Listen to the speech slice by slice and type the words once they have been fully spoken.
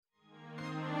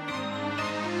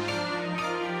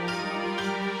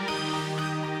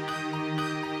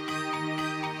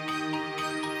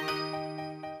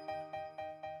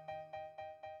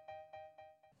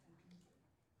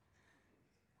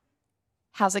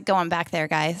How's it going back there,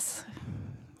 guys?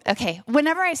 Okay,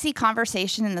 whenever I see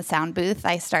conversation in the sound booth,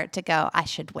 I start to go, I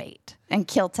should wait and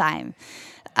kill time.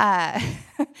 And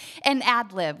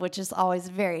ad-lib, which is always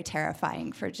very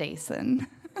terrifying for Jason.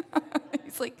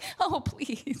 He's like, oh,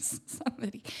 please,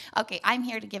 somebody. Okay, I'm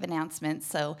here to give announcements.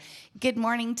 So good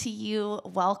morning to you.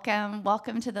 Welcome.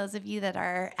 Welcome to those of you that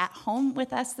are at home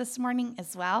with us this morning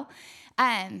as well.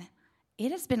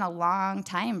 It has been a long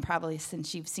time probably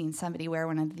since you've seen somebody wear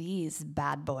one of these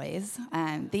bad boys.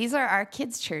 These are our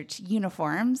kids' church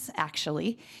uniforms,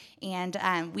 actually. And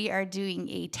we are doing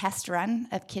a test run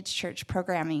of kids' church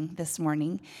programming this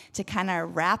morning to kind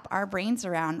of wrap our brains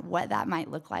around what that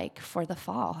might look like for the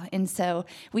fall. And so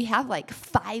we have like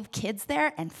 5 kids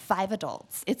there and 5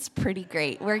 adults. It's pretty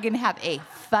great. We're going to have a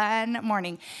fun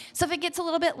morning. So if it gets a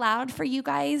little bit loud for you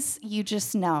guys, you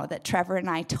just know that Trevor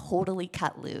and I totally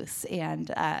cut loose,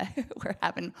 and we're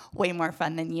having way more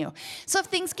fun than you. So if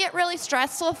things get really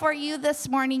stressful for you this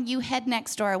morning, you head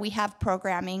next door. We have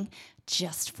programming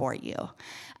just for you.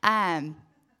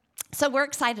 So we're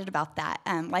excited about that.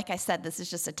 Like I said, this is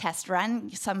just a test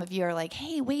run. Some of you are like,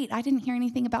 hey, wait, I didn't hear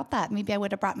anything about that. Maybe I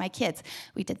would have brought my kids.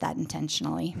 We did that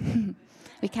intentionally.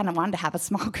 We kind of wanted to have a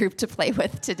small group to play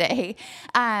with today.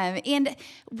 And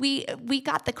we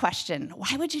got the question,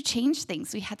 why would you change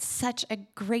things? We had such a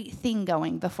great thing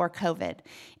going before COVID.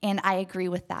 And I agree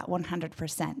with that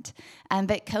 100%.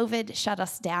 But COVID shut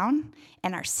us down,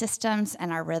 and our systems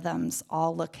and our rhythms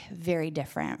all look very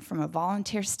different from a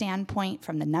volunteer standpoint,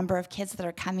 from the number of kids that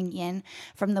are coming in,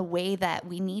 from the way that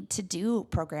we need to do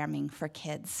programming for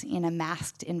kids in a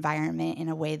masked environment in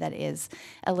a way that is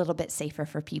a little bit safer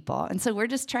for people. And so we're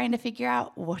just trying to figure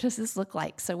out, what does this look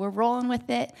like? So we're rolling with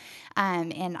it,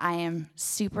 and I am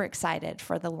super excited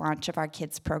for the launch of our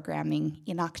kids programming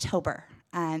in October.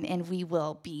 And we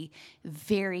will be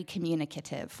very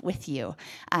communicative with you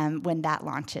when that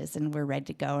launches, and we're ready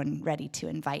to go and ready to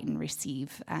invite and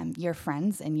receive your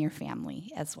friends and your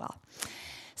family as well.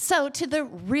 So to the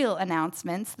real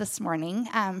announcements this morning,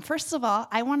 first of all,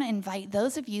 I want to invite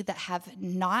those of you that have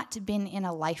not been in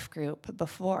a life group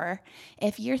before.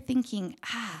 If you're thinking,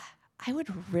 I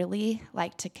would really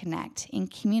like to connect in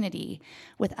community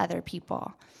with other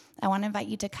people, I want to invite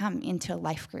you to come into a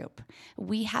life group.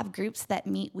 We have groups that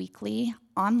meet weekly,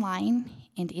 online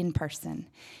and in person.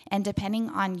 And depending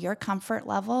on your comfort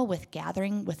level with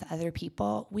gathering with other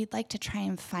people, we'd like to try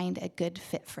and find a good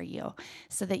fit for you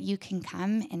so that you can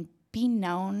come and be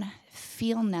known,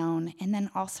 feel known, and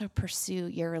then also pursue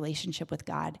your relationship with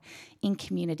God in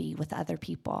community with other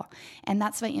people. And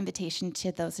that's my invitation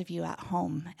to those of you at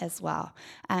home as well.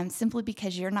 Simply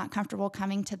because you're not comfortable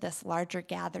coming to this larger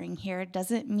gathering here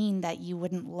doesn't mean that you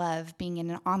wouldn't love being in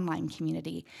an online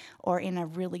community or in a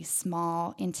really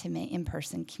small, intimate,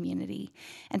 in-person community.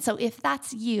 And so if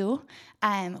that's you,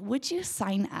 would you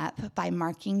sign up by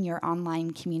marking your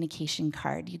online communication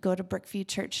card? You go to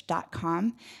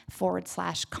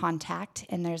brookviewchurch.com/contact,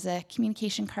 and there's a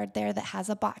communication card there that has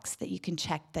a box that you can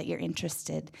check that you're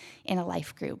interested in a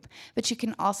life group. But you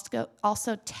can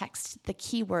also text the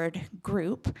keyword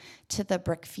group to the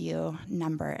Brookview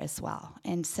number as well.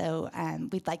 And so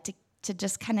we'd like to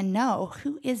just kind of know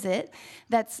who is it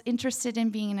that's interested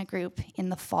in being in a group in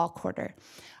the fall quarter.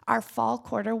 Our fall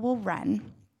quarter will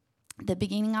run the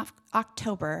beginning of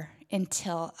October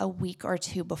until a week or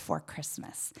 2 before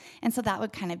Christmas. And so that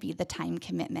would kind of be the time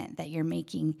commitment that you're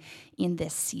making in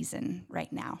this season right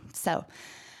now. So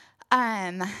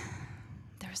there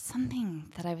was something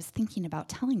that I was thinking about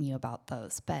telling you about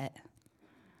those, but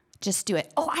just do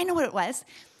it. Oh, I know what it was.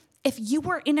 If you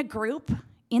were in a group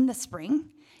in the spring,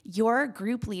 your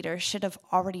group leader should have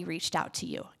already reached out to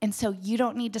you. And so you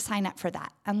don't need to sign up for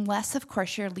that, unless, of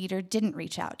course, your leader didn't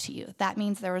reach out to you. That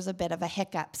means there was a bit of a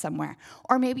hiccup somewhere.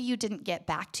 Or maybe you didn't get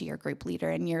back to your group leader,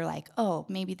 and you're like, oh,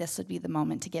 maybe this would be the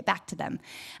moment to get back to them.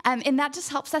 And that just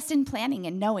helps us in planning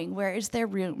and knowing where is there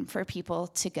room for people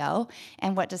to go,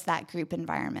 and what does that group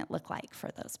environment look like for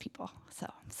those people. So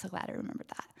I'm so glad I remembered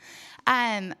that.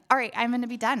 All right, I'm going to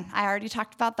be done. I already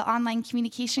talked about the online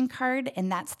communication card,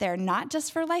 and that's there not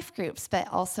just for life groups,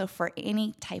 but also for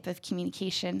any type of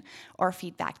communication or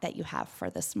feedback that you have for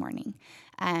this morning.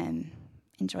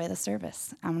 Enjoy the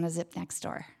service. I'm going to zip next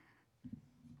door.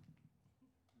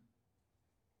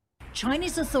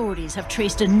 Chinese authorities have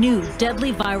traced a new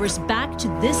deadly virus back to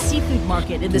this seafood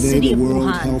market in the city of Today, the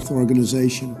World Wuhan. Health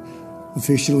Organization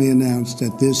officially announced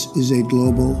that this is a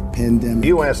global pandemic. The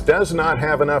U.S. does not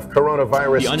have enough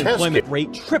coronavirus The unemployment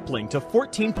rate tripling to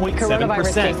 14.7%.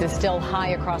 Coronavirus cases still high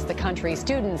across the country.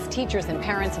 Students, teachers, and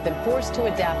parents have been forced to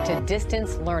adapt to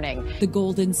distance learning. The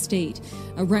Golden State,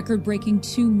 a record-breaking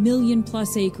 2 million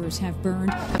plus acres have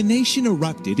burned. The nation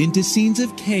erupted into scenes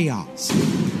of chaos,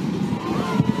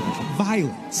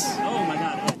 violence,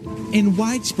 and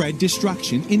widespread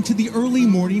destruction into the early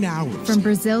morning hours. From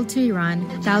Brazil to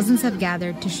Iran, thousands have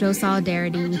gathered to show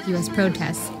solidarity with U.S.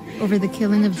 protests over the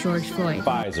killing of George Floyd.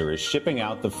 Pfizer is shipping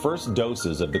out the first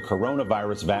doses of the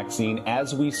coronavirus vaccine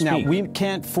as we speak. Now, we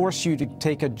can't force you to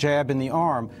take a jab in the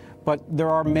arm, but there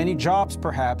are many jobs,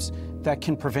 perhaps, that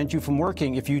can prevent you from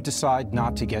working if you decide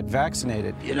not to get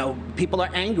vaccinated. You know, people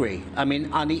are angry. I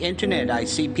mean, on the internet, I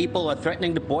see people are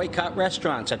threatening to boycott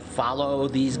restaurants that follow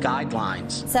these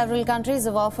guidelines. Several countries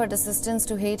have offered assistance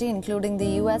to Haiti, including the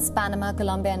U.S., Panama,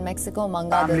 Colombia, and Mexico,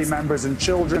 among others. Family members and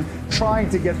children trying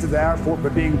to get to the airport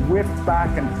but being whipped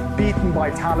back and beaten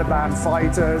by Taliban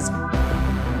fighters.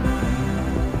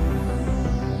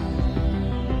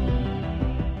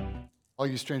 All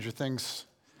you Stranger Things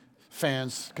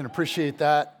fans can appreciate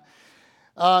that.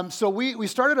 So we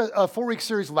started a 4-week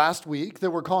series last week that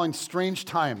we're calling Strange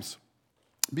Times,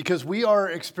 because we are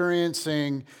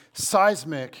experiencing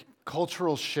seismic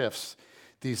cultural shifts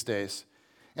these days.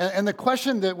 And the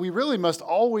question that we really must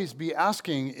always be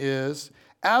asking is,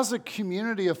 as a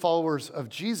community of followers of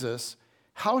Jesus,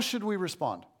 how should we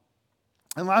respond?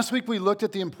 And last week we looked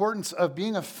at the importance of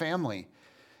being a family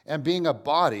and being a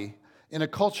body in a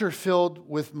culture filled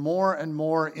with more and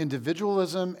more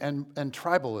individualism and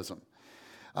tribalism.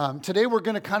 Today we're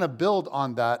going to kind of build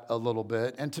on that a little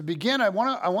bit. And to begin, I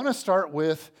want to start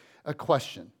with a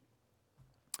question.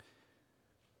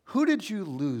 Who did you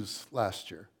lose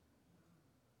last year?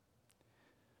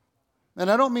 And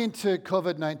I don't mean to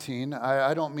COVID-19.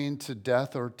 I don't mean to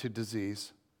death or to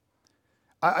disease.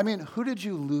 I mean, who did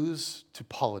you lose to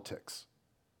politics?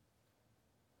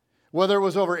 Whether it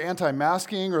was over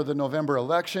anti-masking or the November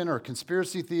election or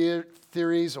conspiracy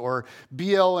theories or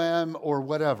BLM or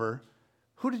whatever,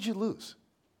 who did you lose?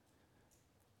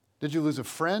 Did you lose a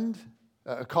friend,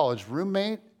 a college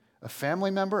roommate, a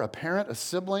family member, a parent, a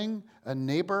sibling, a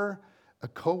neighbor, a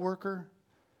coworker?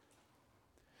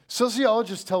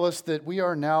 Sociologists tell us that we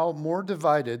are now more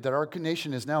divided, that our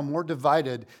nation is now more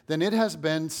divided than it has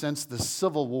been since the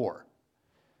Civil War.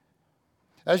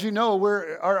 As you know,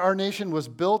 our nation was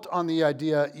built on the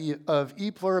idea of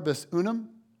e pluribus unum,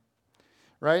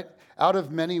 right? Out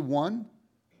of many, one.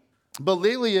 But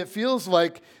lately it feels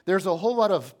like there's a whole lot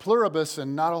of pluribus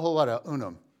and not a whole lot of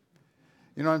unum.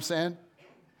 You know what I'm saying?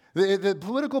 The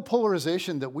political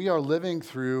polarization that we are living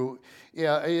through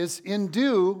is in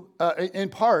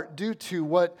part due to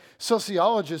what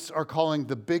sociologists are calling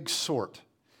the big sort.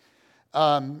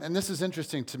 And this is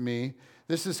interesting to me.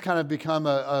 This has kind of become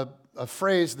a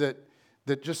phrase that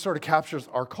just sort of captures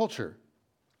our culture.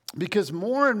 Because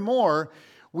more and more,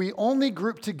 we only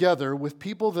group together with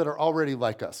people that are already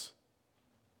like us.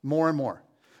 More and more.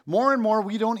 More and more,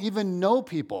 we don't even know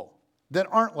people that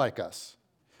aren't like us.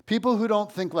 People who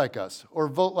don't think like us, or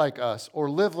vote like us, or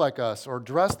live like us, or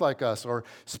dress like us, or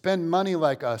spend money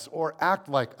like us, or act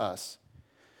like us.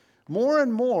 More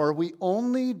and more, we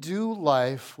only do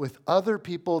life with other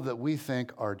people that we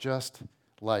think are just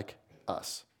like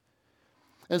us.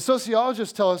 And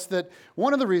sociologists tell us that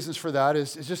one of the reasons for that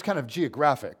is just kind of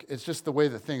geographic. It's just the way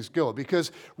that things go. Because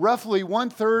roughly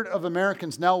 1/3 of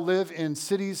Americans now live in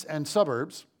cities and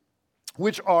suburbs,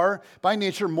 which are, by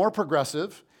nature, more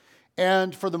progressive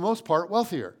and, for the most part,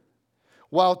 wealthier.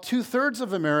 While 2/3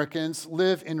 of Americans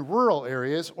live in rural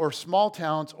areas or small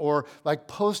towns or like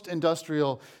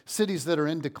post-industrial cities that are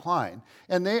in decline.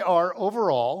 And they are,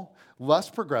 overall, less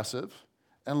progressive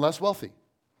and less wealthy.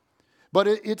 But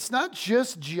it's not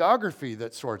just geography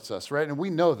that sorts us, right? And we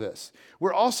know this.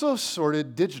 We're also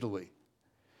sorted digitally.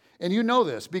 And you know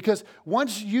this because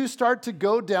once you start to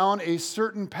go down a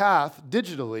certain path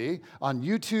digitally on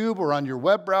YouTube or on your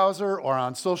web browser or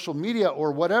on social media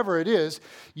or whatever it is,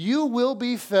 you will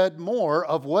be fed more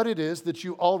of what it is that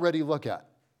you already look at.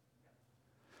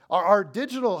 Our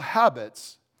digital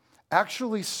habits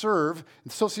actually serve,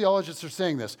 and sociologists are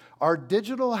saying this, our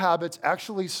digital habits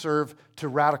actually serve to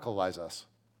radicalize us.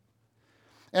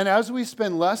 And as we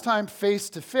spend less time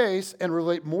face-to-face and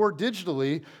relate more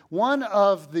digitally, one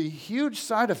of the huge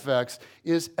side effects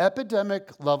is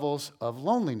epidemic levels of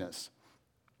loneliness.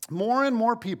 More and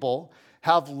more people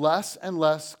have less and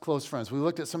less close friends. We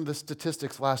looked at some of the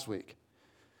statistics last week.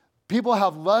 People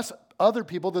have less other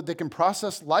people that they can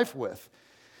process life with.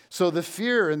 So the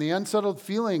fear and the unsettled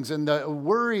feelings and the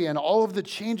worry and all of the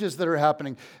changes that are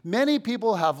happening, many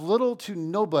people have little to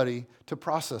nobody to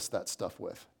process that stuff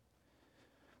with.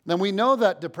 Then we know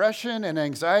that depression and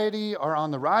anxiety are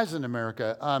on the rise in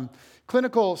America.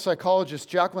 Clinical psychologists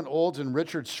Jacqueline Olds and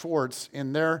Richard Schwartz,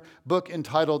 in their book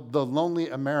entitled The Lonely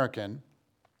American,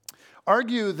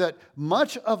 argue that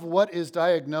much of what is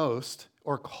diagnosed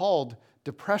or called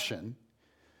depression,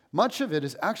 much of it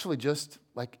is actually just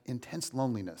like intense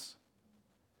loneliness.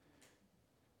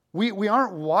 We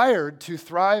aren't wired to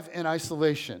thrive in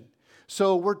isolation.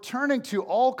 So we're turning to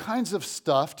all kinds of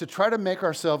stuff to try to make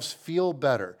ourselves feel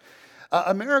better.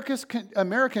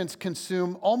 Americans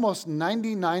consume almost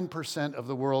 99% of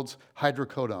the world's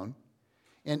hydrocodone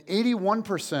and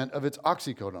 81% of its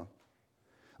oxycodone.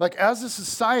 Like, as a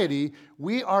society,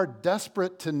 we are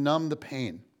desperate to numb the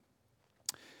pain.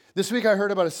 This week I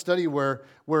heard about a study where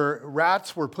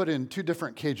rats were put in 2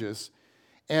 different cages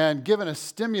and given a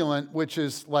stimulant, which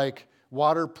is like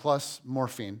water plus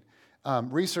morphine.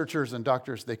 Researchers and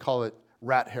doctors, they call it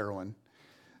rat heroin.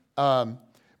 So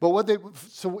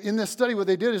in this study, what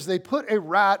they did is they put a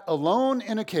rat alone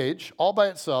in a cage, all by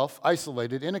itself,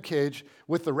 isolated in a cage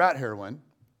with the rat heroin.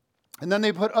 And then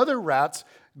they put other rats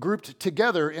grouped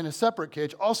together in a separate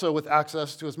cage, also with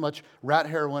access to as much rat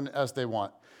heroin as they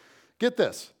want. Get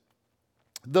this.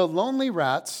 The lonely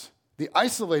rats, the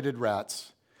isolated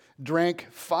rats, drank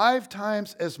 5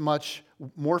 times as much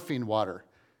morphine water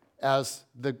as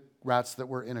the rats that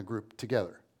were in a group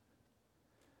together.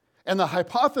 And the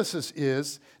hypothesis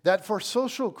is that for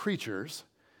social creatures,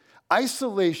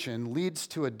 isolation leads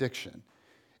to addiction.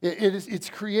 It's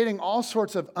creating all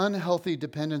sorts of unhealthy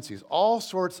dependencies, all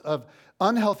sorts of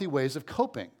unhealthy ways of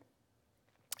coping.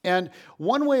 And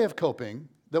one way of coping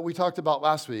that we talked about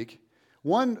last week,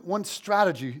 one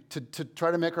strategy to try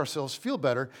to make ourselves feel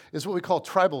better is what we call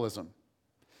tribalism.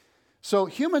 So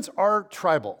humans are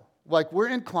tribal. Like, we're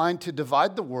inclined to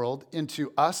divide the world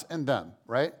into us and them,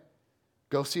 right?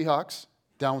 Go Seahawks,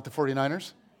 down with the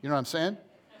 49ers. You know what I'm saying?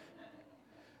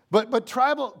 But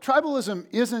tribalism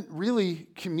isn't really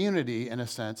community in a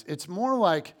sense. It's more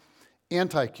like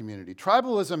anti-community.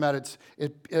 Tribalism at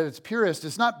its purest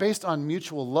is not based on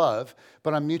mutual love,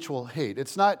 but on mutual hate.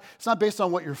 It's not based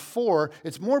on what you're for.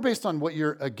 It's more based on what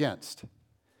you're against.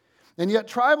 And yet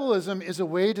tribalism is a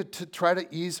way to try to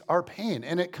ease our pain.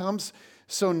 And it comes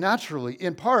so naturally,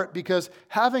 in part because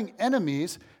having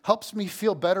enemies helps me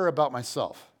feel better about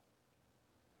myself.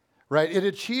 Right? It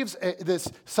achieves this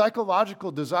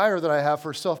psychological desire that I have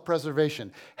for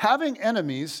self-preservation. Having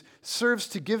enemies serves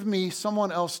to give me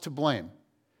someone else to blame.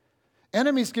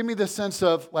 Enemies give me this sense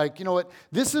of, like, you know what,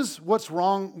 this is what's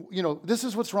wrong, this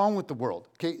is what's wrong with the world.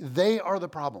 Okay? They are the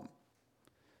problem.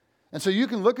 And so you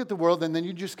can look at the world and then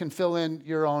you just can fill in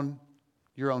your own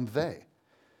they.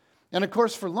 And of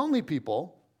course, for lonely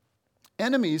people,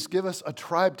 enemies give us a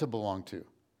tribe to belong to.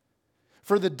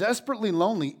 For the desperately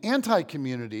lonely,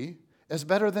 anti-community is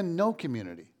better than no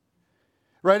community,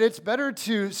 right? It's better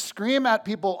to scream at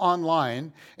people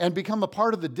online and become a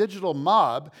part of the digital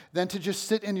mob than to just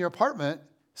sit in your apartment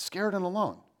scared and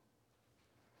alone.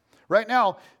 Right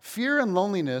now, fear and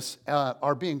loneliness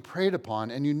are being preyed upon,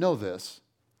 and you know this,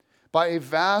 by a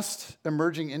vast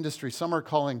emerging industry some are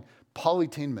calling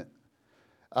polytainment.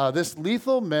 This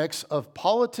lethal mix of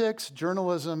politics,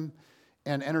 journalism,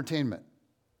 and entertainment.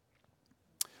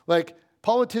 Like,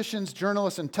 politicians,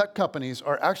 journalists, and tech companies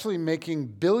are actually making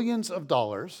billions of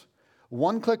dollars,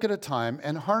 one click at a time,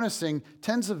 and harnessing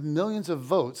tens of millions of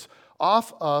votes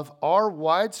off of our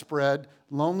widespread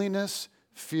loneliness,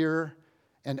 fear,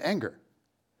 and anger.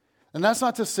 And that's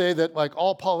not to say that, like,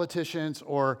 all politicians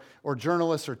or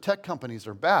journalists or tech companies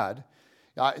are bad.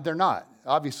 They're not.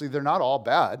 Obviously, they're not all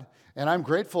bad. And I'm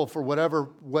grateful for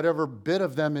whatever bit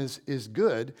of them is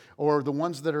good, or the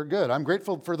ones that are good. I'm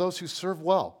grateful for those who serve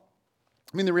well.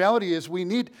 I mean, the reality is we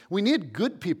need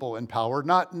good people in power,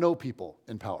 not no people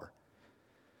in power.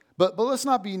 But let's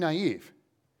not be naive.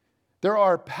 There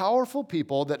are powerful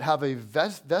people that have a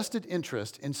vested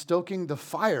interest in stoking the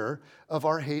fire of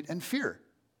our hate and fear.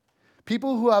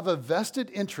 People who have a vested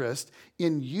interest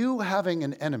in you having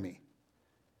an enemy.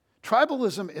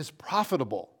 Tribalism is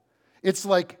profitable. It's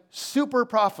like super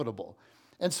profitable.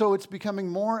 And so it's becoming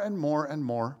more and more and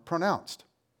more pronounced.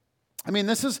 I mean,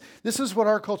 this is what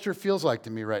our culture feels like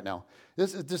to me right now.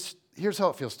 Here's how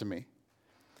it feels to me.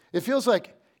 It feels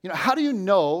like, how do you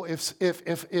know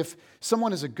if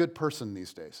someone is a good person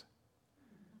these days?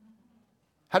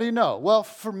 How do you know? Well,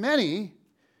 for many,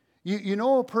 you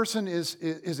know a person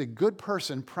is a good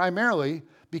person primarily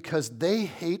because they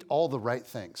hate all the right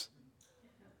things.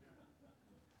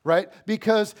 right?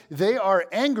 Because they are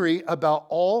angry about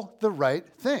all the right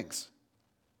things.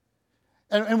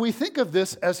 And we think of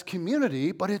this as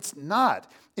community, but it's not.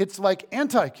 It's like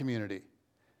anti-community.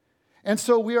 And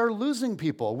so we are losing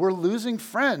people. We're losing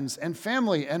friends and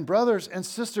family and brothers and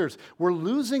sisters. We're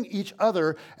losing each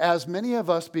other as many of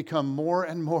us become more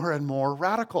and more and more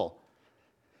radical,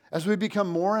 as we become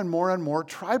more and more and more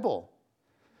tribal.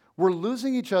 We're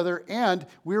losing each other, and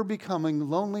we're becoming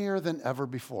lonelier than ever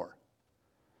before.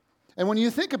 And when you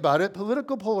think about it,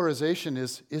 political polarization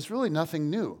is really nothing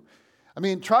new. I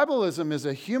mean, tribalism is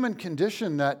a human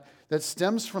condition that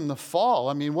stems from the fall.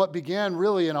 I mean, what began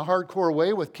really in a hardcore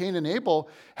way with Cain and Abel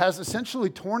has essentially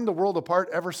torn the world apart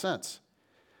ever since.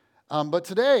 But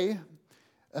today,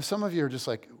 some of you are just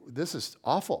like, this is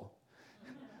awful.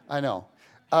 I know.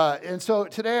 And so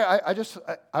today,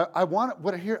 I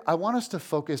want us to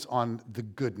focus on the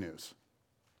good news.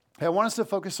 I want us to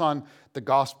focus on the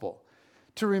gospel.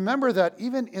 To remember that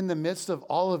even in the midst of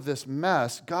all of this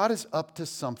mess, God is up to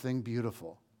something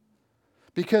beautiful.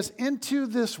 Because into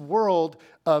this world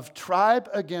of tribe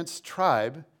against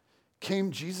tribe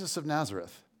came Jesus of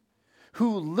Nazareth,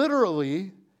 who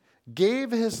literally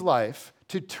gave his life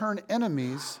to turn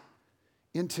enemies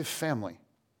into family.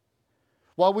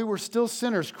 While we were still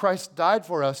sinners, Christ died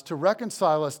for us to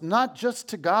reconcile us not just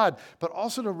to God, but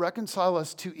also to reconcile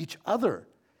us to each other.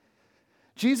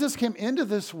 Jesus came into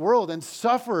this world and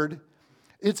suffered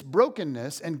its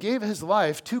brokenness and gave his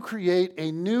life to create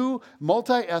a new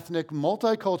multi-ethnic,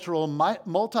 multicultural,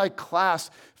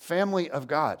 multi-class family of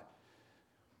God.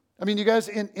 I mean, you guys,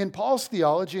 in Paul's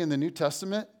theology in the New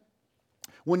Testament,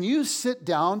 when you sit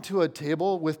down to a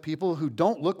table with people who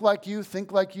don't look like you,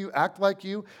 think like you, act like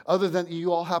you, other than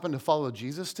you all happen to follow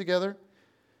Jesus together,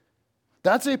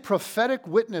 that's a prophetic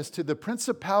witness to the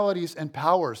principalities and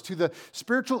powers, to the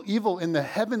spiritual evil in the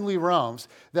heavenly realms,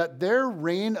 that their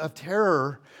reign of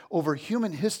terror over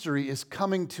human history is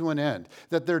coming to an end,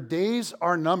 that their days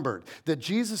are numbered, that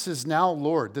Jesus is now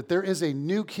Lord, that there is a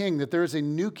new king, that there is a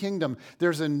new kingdom,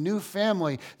 there's a new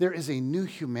family, there is a new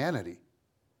humanity.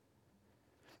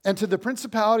 And to the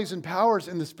principalities and powers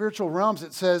in the spiritual realms,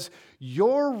 it says,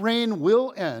 your reign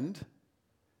will end.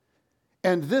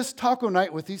 And this taco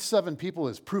night with these 7 people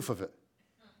is proof of it.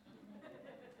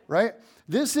 Right?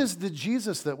 This is the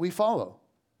Jesus that we follow.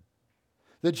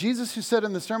 The Jesus who said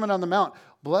in the Sermon on the Mount,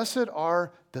 blessed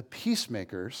are the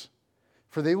peacemakers,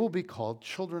 for they will be called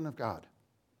children of God.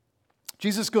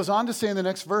 Jesus goes on to say in the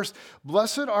next verse,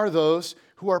 blessed are those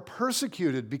who are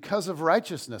persecuted because of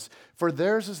righteousness, for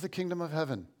theirs is the kingdom of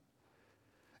heaven.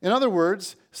 In other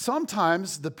words,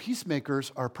 sometimes the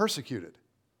peacemakers are persecuted.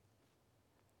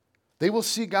 They will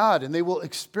see God and they will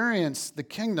experience the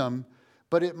kingdom,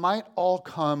 but it might all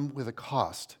come with a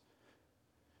cost.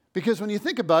 Because when you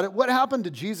think about it, what happened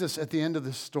to Jesus at the end of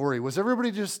this story? Was everybody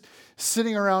just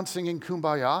sitting around singing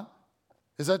Kumbaya?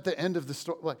 Is that the end of the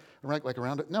story? Like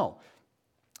around it? No.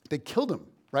 They killed him,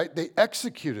 right? They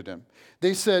executed him.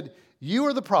 They said, you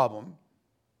are the problem.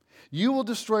 You will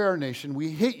destroy our nation.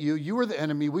 We hate you. You are the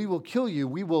enemy. We will kill you.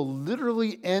 We will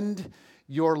literally end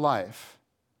your life.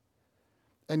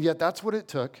 And yet that's what it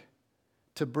took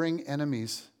to bring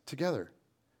enemies together.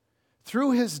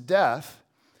 Through his death,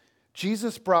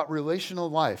 Jesus brought relational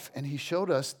life, and he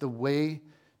showed us the way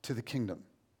to the kingdom.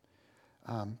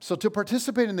 So to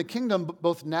participate in the kingdom,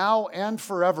 both now and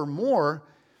forevermore,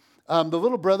 the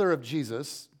little brother of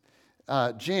Jesus,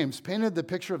 James, painted the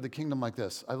picture of the kingdom like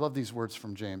this. I love these words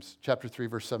from James, chapter 3,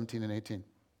 verse 17 and 18.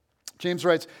 James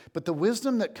writes, but the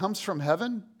wisdom that comes from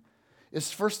heaven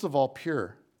is first of all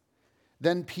pure,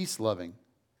 then peace-loving,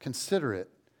 considerate,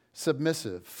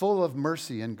 submissive, full of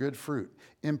mercy and good fruit,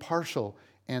 impartial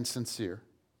and sincere.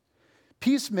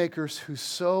 Peacemakers who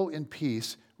sow in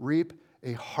peace reap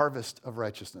a harvest of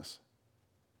righteousness.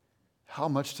 How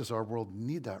much does our world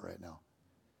need that right now?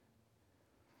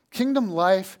 Kingdom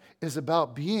life is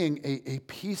about being a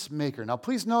peacemaker. Now,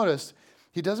 please notice,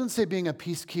 he doesn't say being a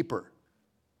peacekeeper.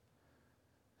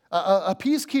 A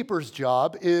peacekeeper's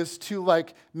job is to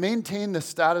maintain the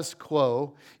status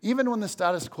quo, even when the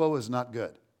status quo is not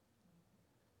good.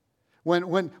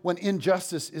 When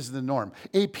injustice is the norm.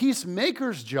 A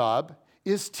peacemaker's job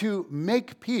is to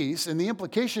make peace, and the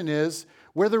implication is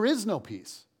where there is no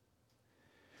peace.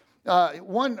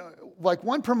 One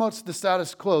promotes the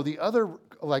status quo, the other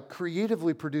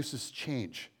creatively produces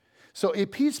change. So a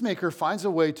peacemaker finds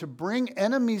a way to bring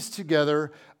enemies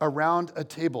together around a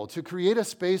table, to create a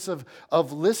space of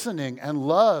listening and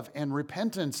love and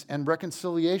repentance and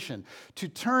reconciliation, to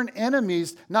turn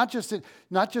enemies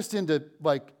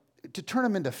to turn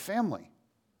them into family.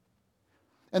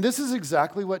 And this is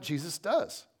exactly what Jesus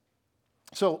does.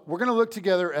 So we're going to look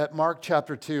together at Mark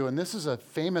chapter 2, and this is a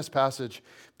famous passage.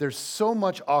 There's so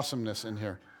much awesomeness in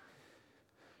here.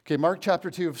 Okay, Mark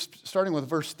chapter 2, starting with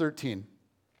verse 13.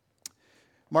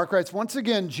 Mark writes, "Once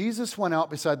again, Jesus went out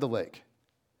beside the lake.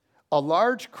 A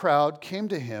large crowd came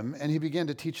to him, and he began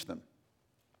to teach them.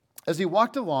 As he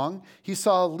walked along, he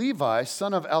saw Levi,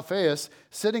 son of Alphaeus,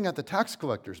 sitting at the tax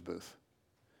collector's booth.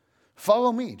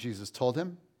 'Follow me,' Jesus told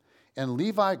him, and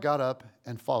Levi got up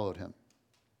and followed him.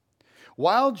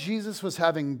 While Jesus was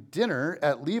having dinner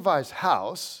at Levi's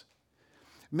house,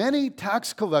 many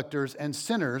tax collectors and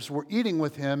sinners were eating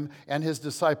with him and his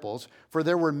disciples, for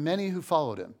there were many who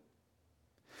followed him.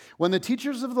 When the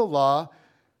teachers of the law,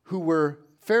 who were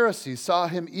Pharisees, saw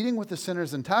him eating with the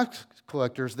sinners and tax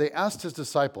collectors, they asked his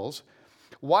disciples,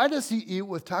 'Why does he eat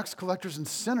with tax collectors and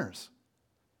sinners?'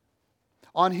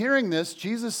 On hearing this,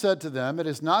 Jesus said to them, 'It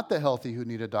is not the healthy who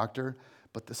need a doctor,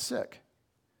 but the sick.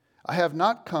 I have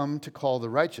not come to call the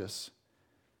righteous,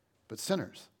 but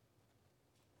sinners.'"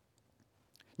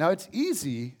 Now, it's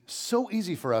easy, so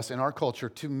easy for us in our culture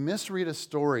to misread a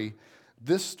story,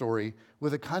 this story,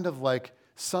 with a kind of like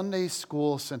Sunday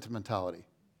school sentimentality.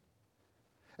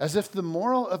 As if the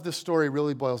moral of the story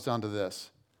really boils down to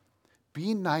this: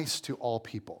 be nice to all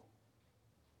people.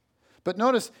 But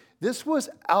notice, this was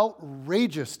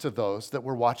outrageous to those that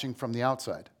were watching from the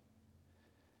outside.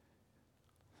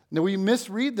 Now, we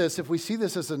misread this if we see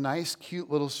this as a nice, cute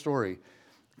little story,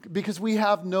 because we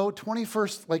have no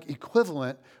 21st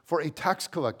equivalent for a tax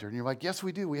collector. And you're like, yes,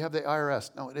 we do. We have the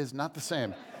IRS. No, it is not the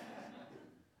same.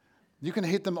 You can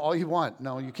hate them all you want.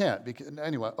 No, you can't.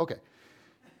 Anyway, okay.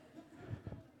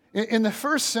 In the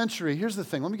first century, here's the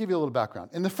thing. Let me give you a little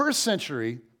background. In the first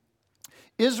century,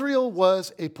 Israel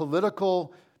was a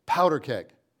political powder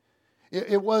keg.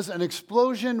 It was an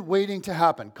explosion waiting to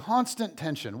happen, constant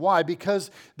tension. Why? Because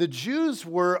the Jews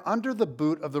were under the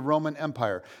boot of the Roman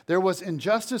Empire. There was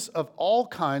injustice of all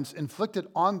kinds inflicted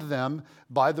on them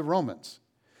by the Romans.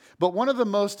 But one of the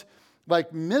most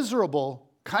miserable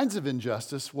kinds of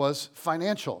injustice was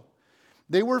financial.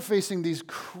 They were facing these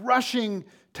crushing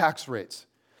tax rates.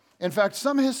 In fact,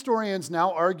 some historians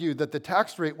now argue that the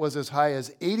tax rate was as high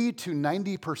as 80 to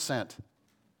 90%.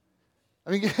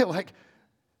 I mean,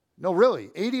 no, really,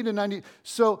 80 to 90.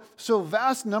 So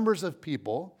vast numbers of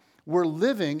people were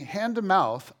living hand to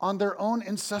mouth on their own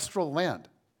ancestral land.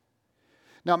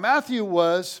 Now, Matthew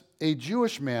was a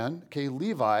Jewish man,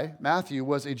 Levi, Matthew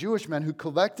was a Jewish man who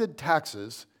collected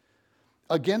taxes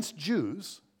against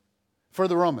Jews for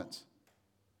the Romans.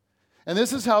 And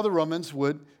this is how the Romans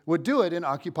would do it in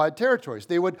occupied territories.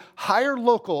 They would hire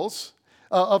locals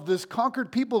of this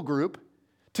conquered people group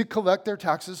to collect their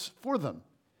taxes for them.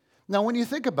 Now, when you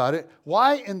think about it,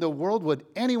 why in the world would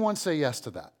anyone say yes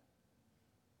to that?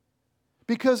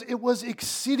 Because it was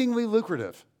exceedingly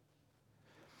lucrative.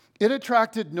 It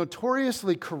attracted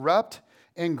notoriously corrupt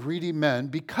and greedy men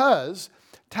because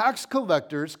tax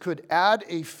collectors could add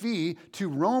a fee to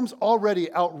Rome's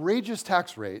already outrageous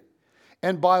tax rate.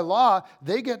 And by law,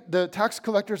 the tax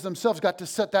collectors themselves got to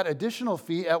set that additional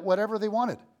fee at whatever they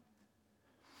wanted.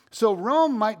 So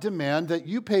Rome might demand that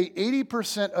you pay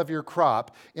 80% of your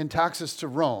crop in taxes to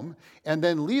Rome, and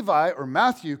then Levi or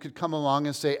Matthew could come along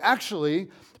and say, actually,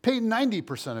 pay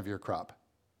 90% of your crop.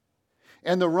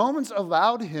 And the Romans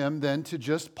allowed him then to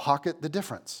just pocket the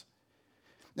difference.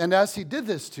 And as he did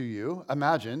this to you,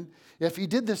 imagine, if he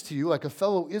did this to you like a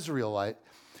fellow Israelite,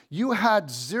 you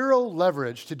had zero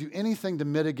leverage to do anything to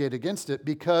mitigate against it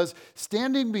because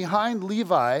standing behind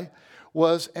Levi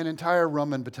was an entire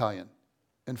Roman battalion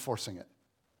enforcing it.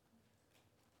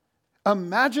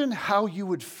 Imagine how you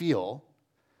would feel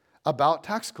about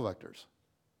tax collectors.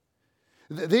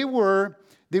 They were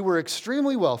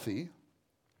extremely wealthy,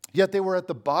 yet they were at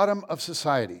the bottom of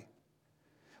society.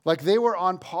 Like they were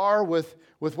on par with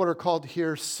what are called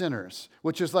here sinners,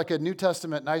 which is like a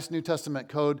nice New Testament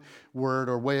code word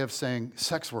or way of saying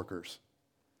sex workers.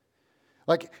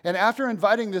 And after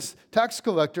inviting this tax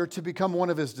collector to become one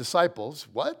of his disciples,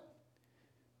 what?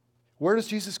 Where does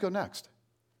Jesus go next?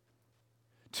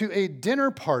 To a dinner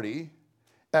party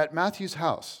at Matthew's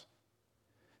house.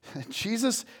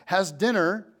 Jesus has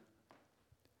dinner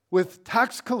with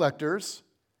tax collectors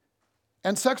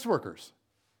and sex workers.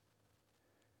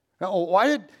 Now, why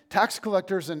did tax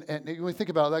collectors, and when we think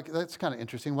about it, that's kind of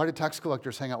interesting. Why did tax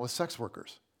collectors hang out with sex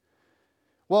workers?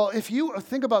 Well, if you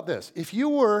think about this, if you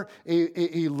were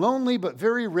a lonely but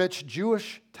very rich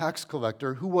Jewish tax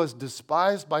collector who was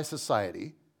despised by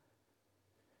society,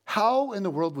 how in the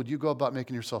world would you go about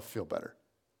making yourself feel better?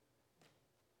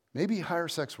 Maybe hire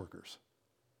sex workers.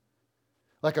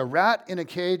 Like a rat in a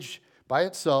cage by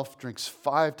itself drinks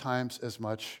 5 times as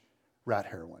much rat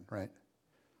heroin, right?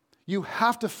 You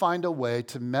have to find a way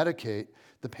to medicate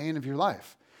the pain of your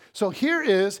life. So here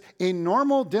is a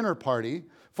normal dinner party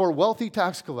for wealthy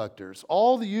tax collectors,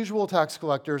 all the usual tax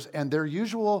collectors and their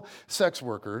usual sex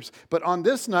workers. But on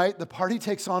this night, the party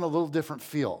takes on a little different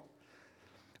feel.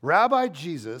 Rabbi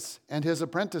Jesus and his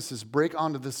apprentices break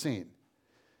onto the scene.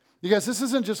 You guys, this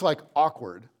isn't just like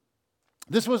awkward.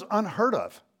 This was unheard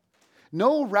of.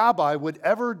 No rabbi would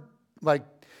ever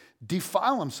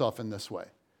defile himself in this way.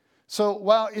 So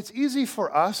while it's easy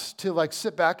for us to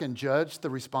sit back and judge the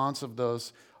response of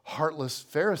those heartless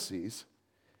Pharisees,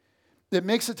 it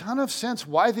makes a ton of sense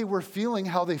why they were feeling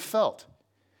how they felt.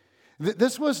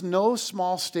 This was no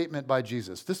small statement by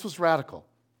Jesus. This was radical.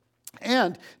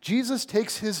 And Jesus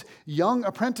takes his young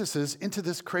apprentices into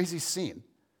this crazy scene.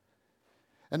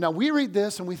 And now we read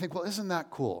this and we think, well, isn't that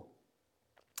cool?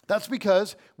 That's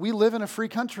because we live in a free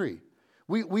country.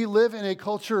 We live in a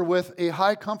culture with a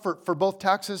high comfort for both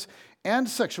taxes and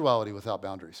sexuality without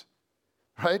boundaries,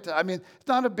 right? I mean, it's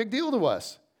not a big deal to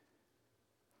us.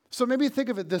 So maybe think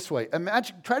of it this way.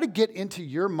 Try to get into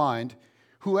your mind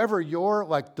whoever your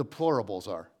deplorables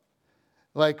are.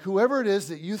 Whoever it is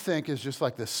that you think is just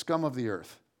the scum of the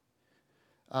earth.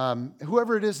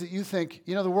 Whoever it is that you think,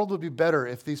 the world would be better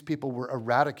if these people were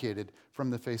eradicated from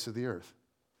the face of the earth.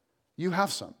 You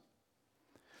have some.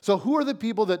 So who are the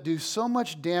people that do so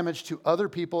much damage to other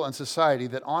people and society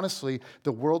that honestly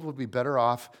the world would be better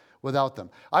off without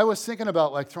them? I was thinking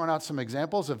about throwing out some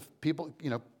examples of people,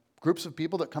 groups of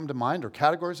people that come to mind or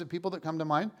categories of people that come to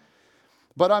mind,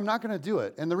 but I'm not going to do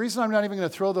it. And the reason I'm not even going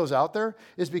to throw those out there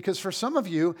is because for some of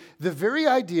you, the very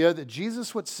idea that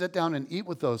Jesus would sit down and eat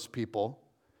with those people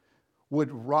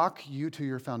would rock you to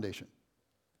your foundation.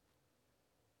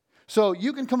 So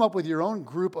you can come up with your own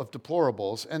group of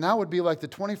deplorables, and that would be the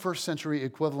 21st century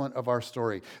equivalent of our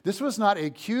story. This was not a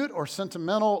cute or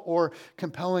sentimental or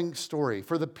compelling story.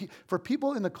 For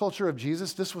people in the culture of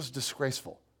Jesus, this was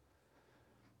disgraceful.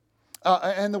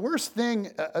 And the worst thing,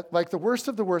 the worst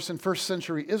of the worst in first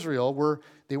century Israel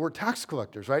they were tax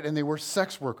collectors, right? And they were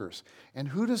sex workers. And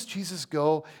who does Jesus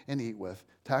go and eat with?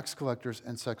 Tax collectors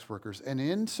and sex workers. And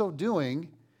in so doing,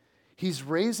 he's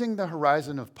raising the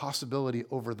horizon of possibility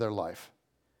over their life.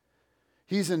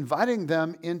 He's inviting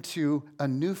them into a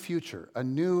new future, a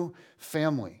new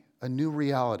family, a new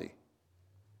reality.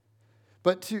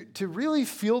 But to really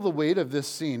feel the weight of this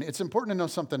scene, it's important to know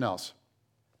something else.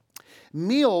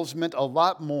 Meals meant a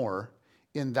lot more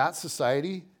in that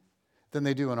society than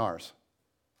they do in ours.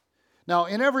 Now,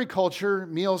 in every culture,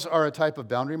 meals are a type of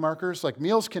boundary markers.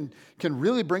 Meals can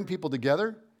really bring people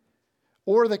together,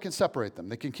 or they can separate them.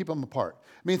 They can keep them apart.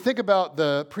 I mean, think about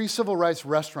the pre-civil rights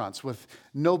restaurants with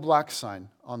no black sign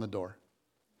on the door.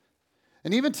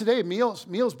 And even today,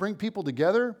 meals bring people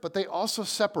together, but they also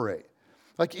separate.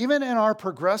 Even in our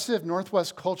progressive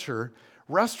Northwest culture,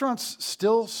 restaurants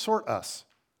still sort us.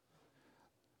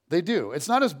 They do. It's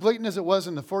not as blatant as it was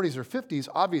in the 40s or 50s,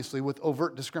 obviously, with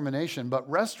overt discrimination, but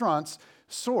restaurants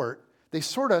sort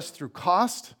us through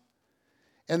cost,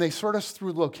 and they sort us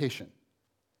through location.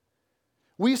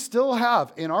 We still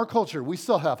have, in our culture, we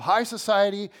still have high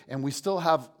society and we still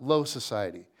have low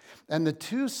society. And the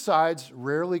two sides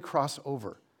rarely cross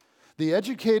over. The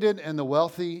educated and the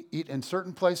wealthy eat in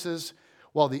certain places,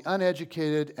 while the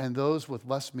uneducated and those with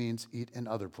less means eat in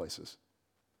other places.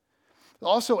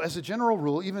 Also, as a general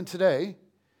rule, even today,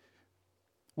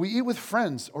 we eat with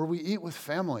friends or we eat with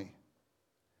family,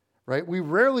 right? We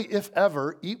rarely, if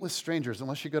ever, eat with strangers,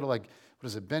 unless you go to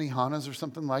Benihana's or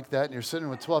something like that, and you're sitting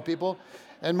with 12 people.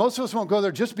 And most of us won't go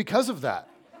there just because of that.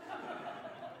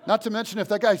 Not to mention if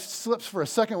that guy slips for a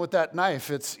second with that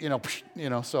knife, it's,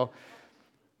 so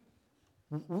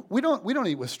we don't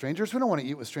eat with strangers. We don't want to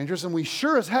eat with strangers, and we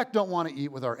sure as heck don't want to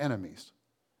eat with our enemies.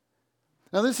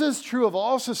 Now, this is true of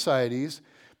all societies,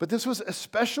 but this was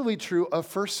especially true of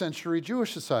first century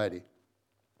Jewish society.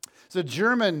 It's a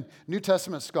German New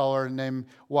Testament scholar named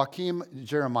Joachim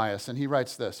Jeremias, and he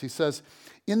writes this. He says,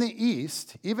 in the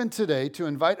East, even today, to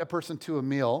invite a person to a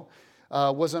meal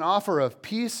was an offer of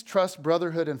peace, trust,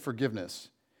 brotherhood, and forgiveness.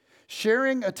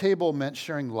 Sharing a table meant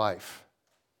sharing life.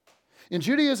 In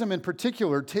Judaism in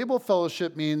particular, table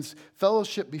fellowship means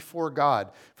fellowship before God.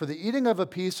 For the eating of a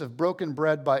piece of broken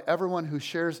bread by everyone who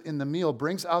shares in the meal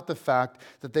brings out the fact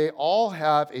that they all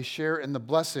have a share in the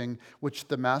blessing which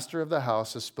the master of the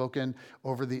house has spoken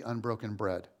over the unbroken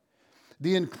bread.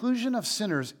 The inclusion of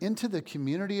sinners into the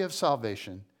community of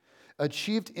salvation,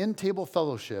 achieved in table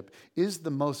fellowship, is the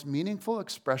most meaningful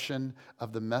expression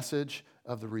of the message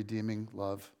of the redeeming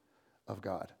love of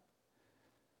God.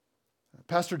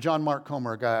 Pastor John Mark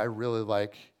Comer, a guy I really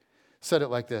like, said it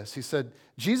like this. He said,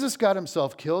 Jesus got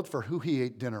himself killed for who he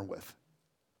ate dinner with.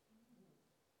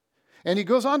 And he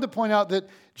goes on to point out that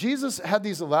Jesus had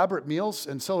these elaborate meals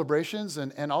and celebrations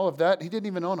and all of that. He didn't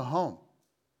even own a home.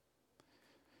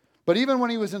 But even when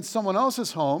he was in someone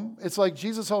else's home, it's like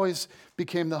Jesus always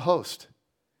became the host.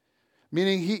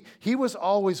 Meaning he was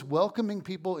always welcoming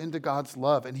people into God's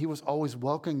love, and he was always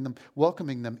welcoming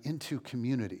them into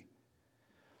community.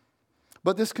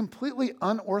 But this completely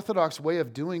unorthodox way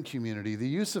of doing community, the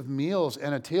use of meals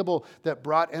and a table that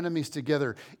brought enemies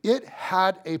together, it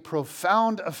had a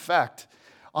profound effect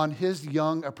on his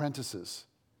young apprentices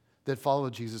that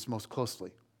followed Jesus most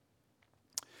closely.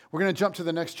 We're going to jump to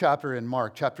the next chapter in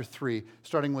Mark, chapter 3,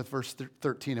 starting with verse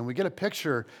 13. And we get a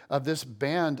picture of this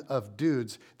band of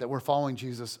dudes that were following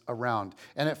Jesus around.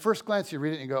 And at first glance, you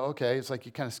read it and you go, okay, it's like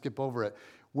you kind of skip over it.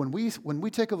 When we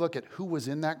take a look at who was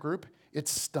in that group,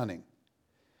 it's stunning.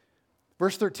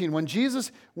 Verse 13, when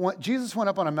Jesus went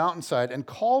up on a mountainside and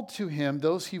called to him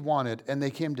those he wanted, and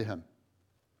they came to him.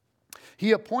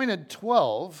 He appointed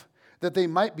 12 that they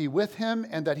might be with him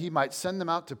and that he might send them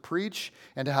out to preach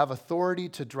and to have authority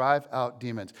to drive out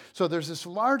demons. So there's this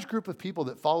large group of people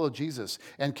that follow Jesus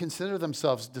and consider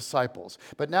themselves disciples.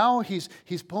 But now he's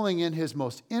pulling in his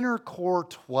most inner core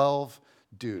 12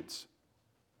 dudes.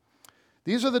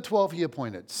 These are the 12 he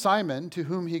appointed. Simon, to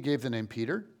whom he gave the name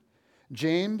Peter.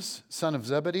 James, son of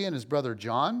Zebedee, and his brother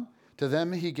John. To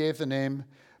them he gave the name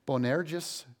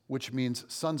Boanerges, which means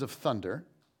sons of thunder.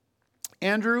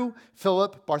 Andrew,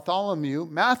 Philip, Bartholomew,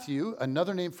 Matthew,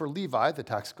 another name for Levi, the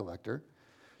tax collector.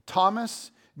 Thomas,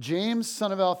 James,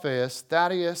 son of Alphaeus,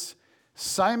 Thaddeus,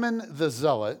 Simon the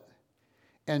Zealot,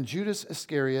 and Judas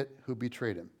Iscariot, who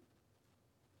betrayed him.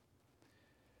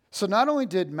 So not only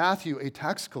did Matthew, a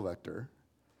tax collector,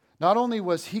 not only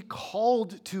was he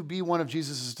called to be one of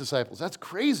Jesus' disciples, that's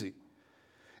crazy.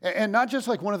 And not just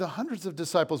like one of the hundreds of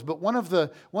disciples, but one of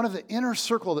the inner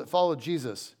circle that followed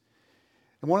Jesus,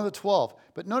 and one of the 12.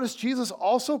 But notice Jesus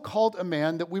also called a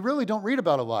man that we really don't read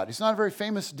about a lot. He's not a very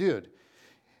famous dude.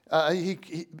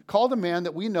 He called a man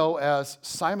that we know as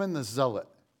Simon the Zealot.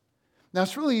 Now,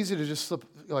 it's really easy to just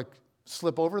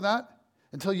slip over that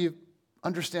until you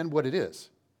understand what it is.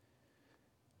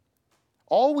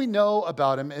 All we know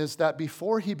about him is that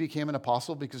before he became an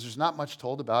apostle, because there's not much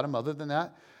told about him other than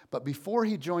that, but before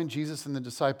he joined Jesus and the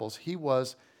disciples, he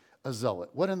was a zealot.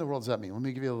 What in the world does that mean? Let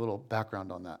me give you a little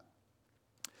background on that.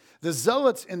 The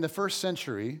zealots in the first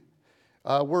century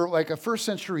were like a first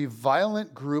century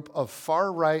violent group of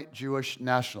far-right Jewish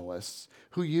nationalists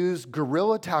who used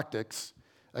guerrilla tactics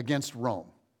against Rome.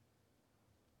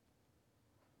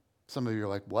 Some of you are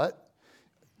like, what?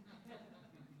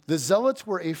 The Zealots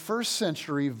were a first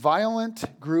century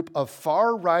violent group of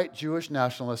far-right Jewish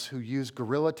nationalists who used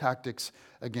guerrilla tactics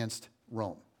against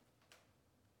Rome.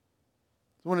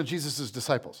 One of Jesus'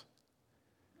 disciples.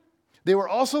 They were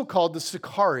also called the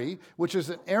Sicarii, which is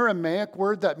an Aramaic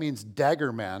word that means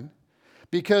dagger man,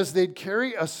 because they'd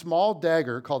carry a small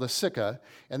dagger called a sikha,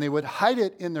 and they would hide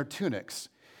it in their tunics.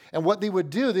 And what they would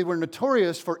do, they were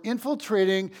notorious for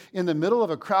infiltrating in the middle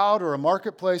of a crowd or a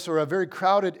marketplace or a very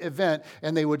crowded event,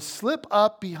 and they would slip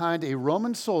up behind a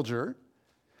Roman soldier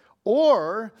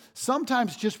or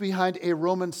sometimes just behind a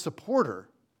Roman supporter,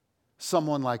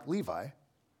 someone like Levi,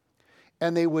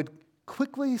 and they would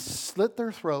quickly slit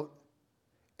their throat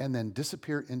and then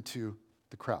disappear into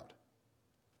the crowd.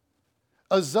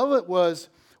 A zealot was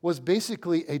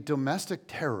basically a domestic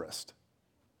terrorist.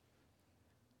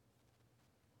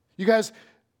 You guys,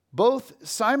 both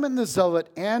Simon the Zealot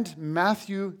and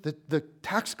Matthew the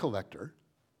tax collector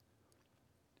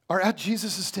are at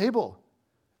Jesus' table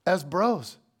as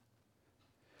bros.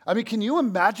 I mean, can you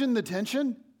imagine the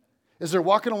tension as they're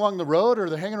walking along the road or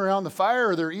they're hanging around the fire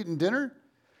or they're eating dinner?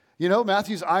 You know,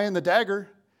 Matthew's eyeing the dagger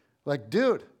like,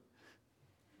 dude.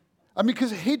 I mean,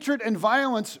 because hatred and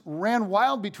violence ran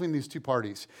wild between these two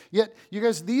parties. Yet, you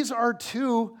guys, these are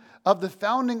two of the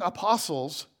founding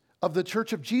apostles of the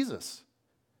Church of Jesus.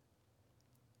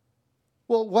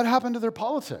 Well, what happened to their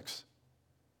politics?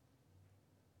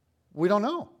 We don't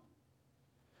know.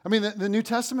 I mean, the New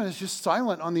Testament is just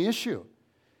silent on the issue.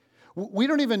 We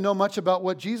don't even know much about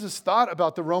what Jesus thought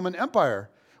about the Roman Empire.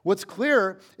 What's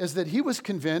clear is that he was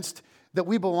convinced that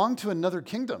we belong to another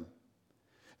kingdom.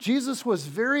 Jesus was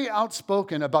very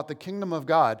outspoken about the kingdom of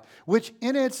God, which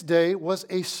in its day was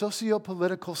a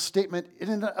socio-political statement in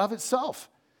and of itself.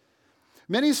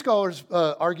 Many scholars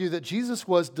argue that Jesus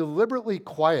was deliberately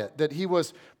quiet, that he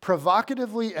was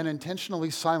provocatively and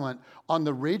intentionally silent on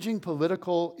the raging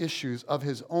political issues of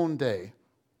his own day,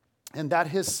 and that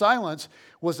his silence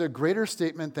was a greater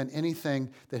statement than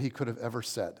anything that he could have ever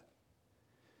said.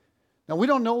 Now, we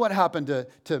don't know what happened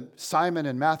to Simon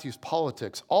and Matthew's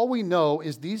politics. All we know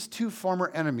is these two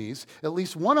former enemies, at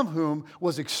least one of whom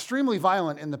was extremely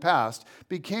violent in the past,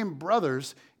 became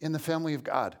brothers in the family of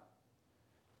God,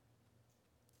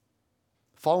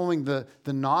 following the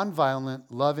nonviolent,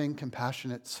 loving,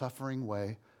 compassionate, suffering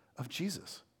way of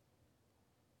Jesus.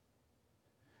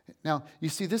 Now, you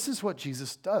see, this is what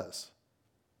Jesus does.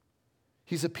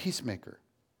 He's a peacemaker.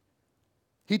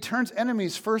 He turns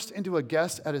enemies first into a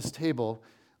guest at his table,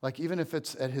 like even if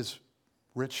it's at his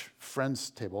rich friend's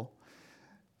table,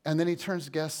 and then he turns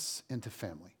guests into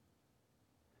family.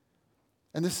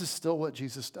 And this is still what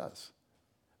Jesus does.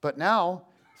 But now,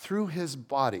 through his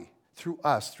body, through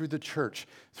us, through the church,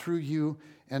 through you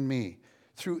and me,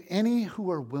 through any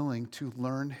who are willing to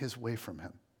learn his way from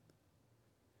him.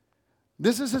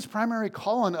 This is his primary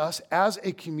call on us as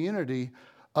a community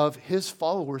of his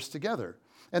followers together.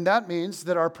 And that means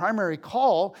that our primary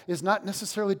call is not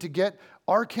necessarily to get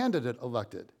our candidate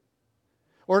elected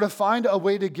or to find a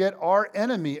way to get our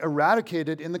enemy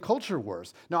eradicated in the culture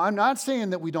wars. Now, I'm not saying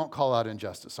that we don't call out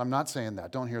injustice. I'm not saying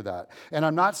that. Don't hear that. And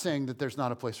I'm not saying that there's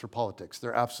not a place for politics.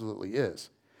 There absolutely is.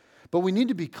 But we need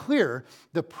to be clear,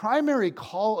 the primary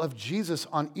call of Jesus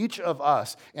on each of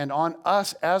us and on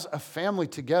us as a family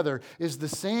together is the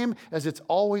same as it's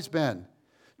always been: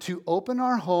 to open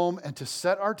our home and to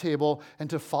set our table and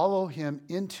to follow him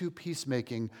into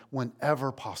peacemaking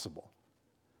whenever possible.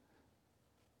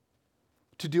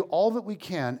 To do all that we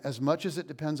can, as much as it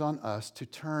depends on us, to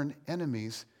turn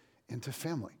enemies into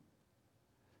family.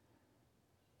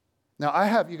 Now, I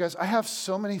have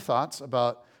so many thoughts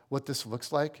about what this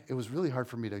looks like. It was really hard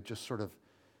for me to just sort of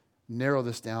narrow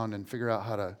this down and figure out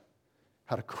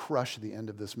how to crush the end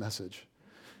of this message.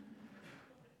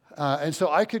 And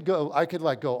so I could go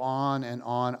on and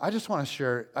on. I just want to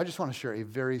share a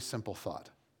very simple thought.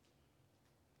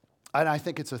 And I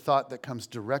think it's a thought that comes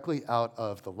directly out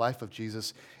of the life of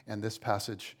Jesus and this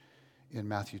passage in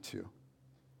Matthew 2.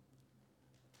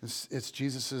 It's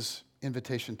Jesus'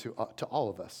 invitation to all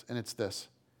of us, and it's this: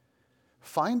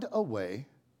 find a way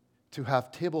to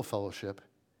have table fellowship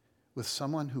with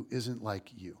someone who isn't like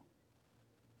you.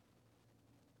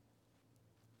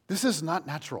 This is not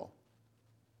natural.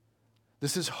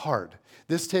 This is hard.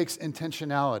 This takes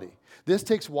intentionality. This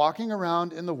takes walking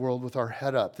around in the world with our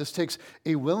head up. This takes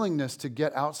a willingness to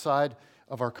get outside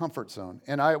of our comfort zone.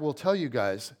 And I will tell you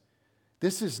guys,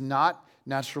 this is not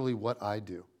naturally what I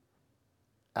do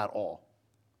at all.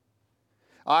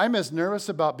 I'm as nervous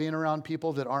about being around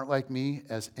people that aren't like me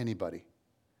as anybody.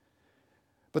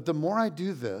 But the more I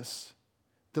do this,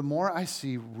 the more I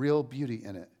see real beauty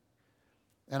in it.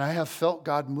 And I have felt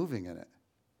God moving in it.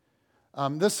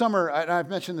 This summer, and I've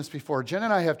mentioned this before, Jen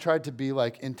and I have tried to be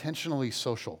intentionally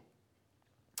social.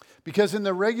 Because in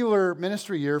the regular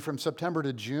ministry year from September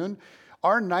to June,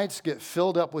 our nights get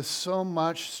filled up with so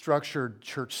much structured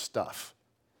church stuff.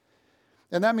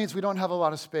 And that means we don't have a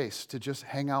lot of space to just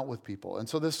hang out with people. And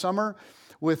so this summer,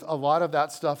 with a lot of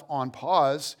that stuff on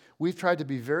pause, we've tried to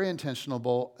be very intentional.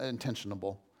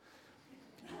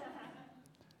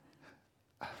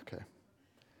 Okay.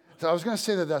 So I was going to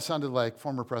say that sounded like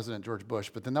former President George Bush,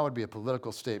 but then that would be a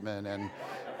political statement, and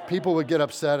people would get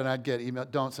upset, and I'd get email.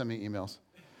 Don't send me emails.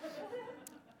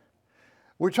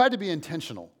 We tried to be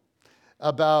intentional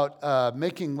about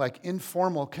making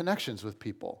informal connections with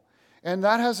people. And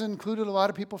that has included a lot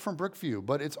of people from Brookview,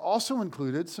 but it's also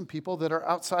included some people that are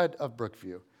outside of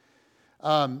Brookview.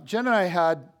 Jen and I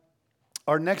had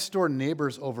our next door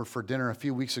neighbors over for dinner a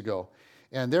few weeks ago.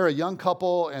 And they're a young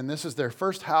couple, and this is their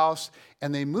first house,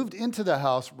 and they moved into the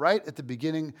house right at the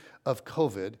beginning of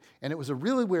COVID, and it was a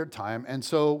really weird time, and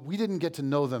so we didn't get to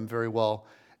know them very well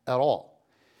at all.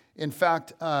 In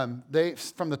fact, from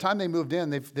the time they moved in,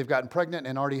 they've gotten pregnant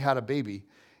and already had a baby,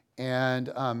 and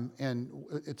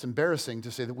it's embarrassing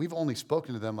to say that we've only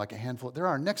spoken to them like a handful. They're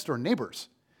our next door neighbors.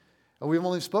 We've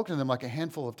only spoken to them like a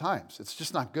handful of times. It's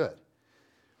just not good.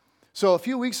 So a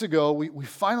few weeks ago, we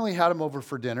finally had them over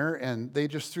for dinner, and they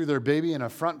just threw their baby in a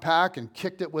front pack and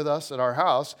kicked it with us at our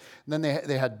house. And then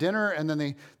they had dinner, and then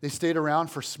they stayed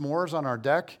around for s'mores on our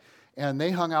deck, and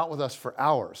they hung out with us for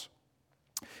hours.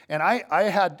 And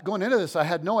going into this, I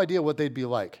had no idea what they'd be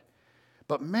like.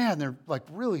 But man, they're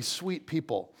really sweet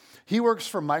people. He works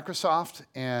for Microsoft,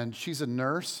 and she's a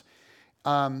nurse,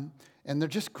 and they're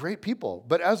just great people.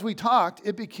 But as we talked,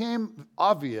 it became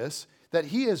obvious that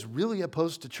he is really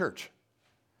opposed to church.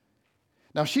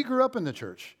 Now, she grew up in the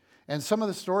church, and some of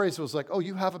the stories was like, oh,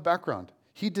 you have a background.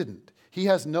 He didn't. He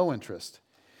has no interest.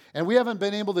 And we haven't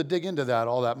been able to dig into that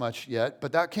all that much yet,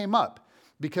 but that came up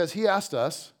because he asked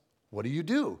us, what do you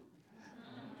do?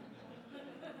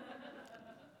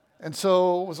 And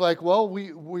so it was like, well,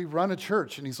 we run a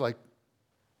church. And he's like,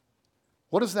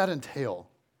 what does that entail?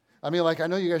 I mean, like, I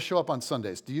know you guys show up on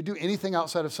Sundays. Do you do anything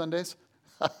outside of Sundays?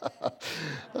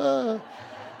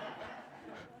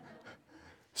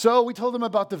 So we told them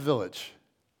about the Village.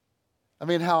 I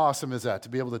mean, how awesome is that to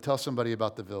be able to tell somebody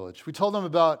about the Village? We told them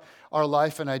about our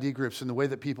life and ID groups and the way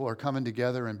that people are coming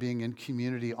together and being in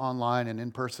community online and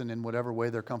in person in whatever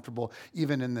way they're comfortable,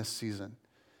 even in this season.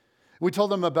 We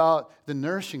told them about the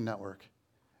Nourishing Network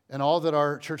and all that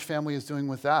our church family is doing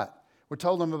with that. We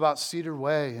told them about Cedar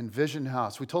Way and Vision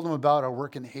House. We told them about our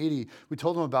work in Haiti. We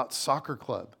told them about Soccer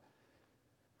Club.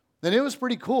 And it was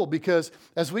pretty cool because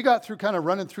as we got through kind of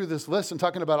running through this list and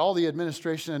talking about all the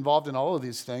administration involved in all of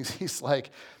these things, he's like,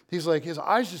 his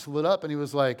eyes just lit up and he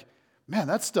was like, man,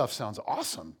 that stuff sounds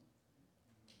awesome.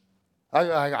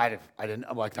 I'm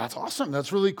like, that's awesome.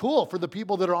 That's really cool for the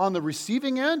people that are on the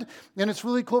receiving end, and it's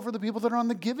really cool for the people that are on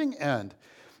the giving end.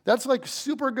 That's like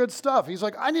super good stuff. He's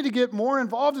like, I need to get more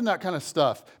involved in that kind of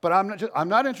stuff, but I'm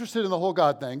not interested in the whole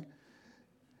God thing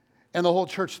and the whole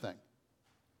church thing.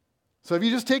 So if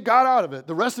you just take God out of it,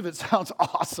 the rest of it sounds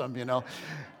awesome, you know.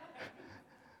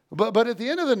 But at the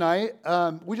end of the night,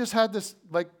 we just had this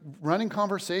like running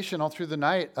conversation all through the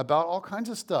night about all kinds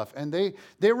of stuff, and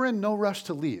they were in no rush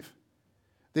to leave.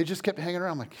 They just kept hanging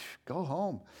around. I'm like, go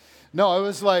home. No, it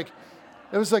was like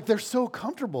they're so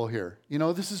comfortable here. You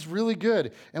know, this is really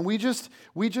good. And we just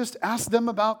asked them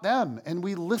about them, and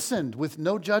we listened with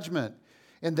no judgment.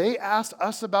 And they asked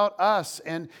us about us,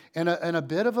 and a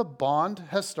bit of a bond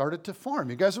has started to form.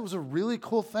 You guys, it was a really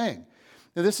cool thing.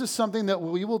 Now, this is something that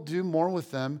we will do more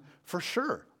with them for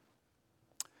sure.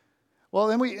 Well,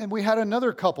 then we had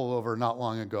another couple over not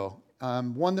long ago,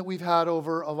 one that we've had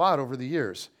over a lot over the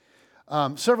years.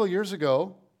 Several years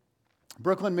ago,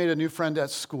 Brooklyn made a new friend at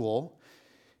school,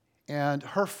 and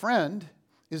her friend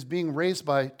is being raised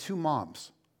by two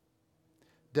moms,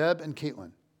 Deb and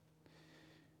Caitlin.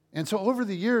 And so over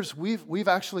the years, we've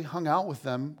actually hung out with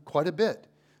them quite a bit.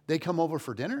 They come over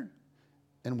for dinner,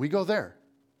 and we go there.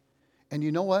 And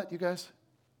you know what, you guys?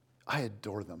 I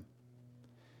adore them.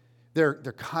 They're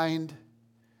kind,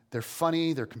 they're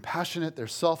funny, they're compassionate, they're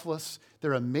selfless,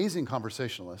 they're amazing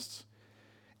conversationalists.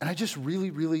 And I just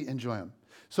really, really enjoy them.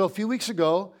 So a few weeks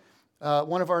ago,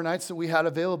 one of our nights that we had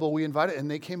available, we invited,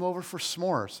 and they came over for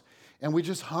s'mores. And we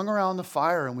just hung around the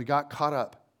fire, and we got caught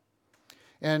up.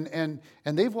 And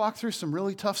they've walked through some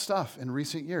really tough stuff in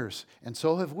recent years, and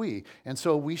so have we. And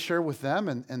so we share with them,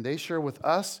 and they share with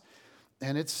us,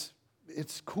 and it's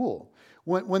cool.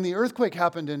 When the earthquake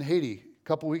happened in Haiti a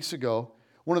couple weeks ago,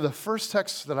 one of the first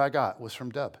texts that I got was from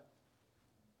Deb.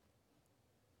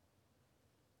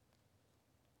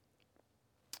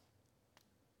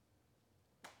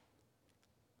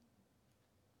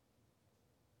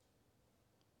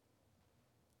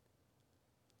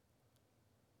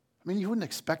 I mean, you wouldn't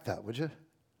expect that, would you?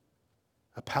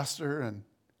 A pastor and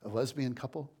a lesbian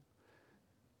couple.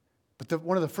 But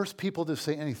one of the first people to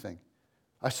say anything.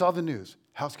 I saw the news.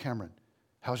 How's Cameron?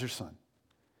 How's your son?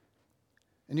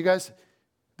 And you guys,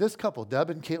 this couple, Deb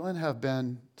and Caitlin, have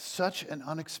been such an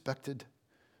unexpected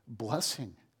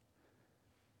blessing.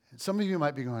 And some of you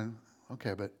might be going,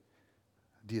 okay, but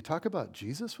do you talk about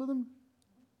Jesus with them?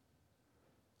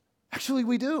 Actually,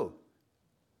 we do.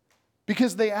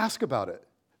 Because they ask about it.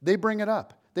 They bring it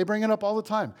up. They bring it up all the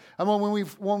time. I mean, when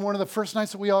one of the first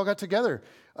nights that we all got together,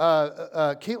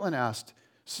 Caitlin asked,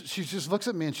 she just looks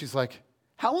at me and she's like,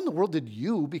 how in the world did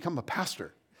you become a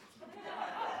pastor?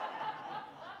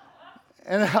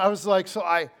 And I was like, so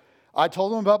I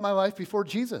told them about my life before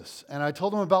Jesus, and I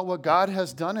told them about what God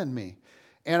has done in me.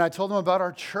 And I told them about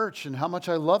our church and how much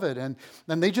I love it. And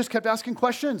they just kept asking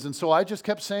questions. And so I just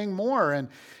kept saying more.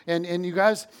 And you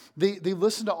guys, they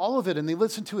listened to all of it, and they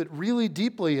listened to it really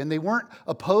deeply. And they weren't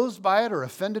opposed by it or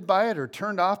offended by it or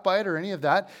turned off by it or any of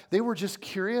that. They were just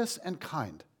curious and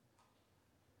kind.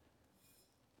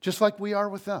 Just like we are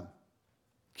with them.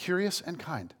 Curious and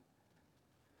kind.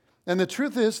 And the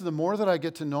truth is, the more that I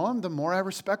get to know them, the more I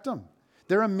respect them.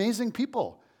 They're amazing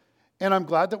people. And I'm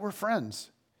glad that we're friends.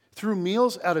 Through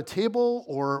meals at a table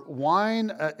or wine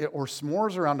or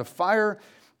s'mores around a fire,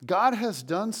 God has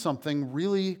done something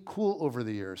really cool over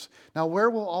the years. Now, where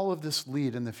will all of this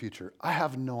lead in the future? I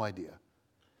have no idea.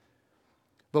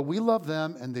 But we love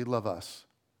them and they love us.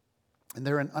 And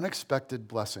they're an unexpected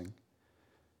blessing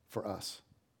for us.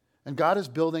 And God is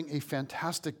building a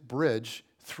fantastic bridge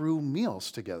through meals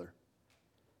together.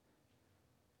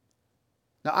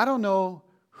 Now, I don't know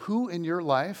who in your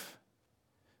life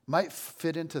might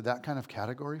fit into that kind of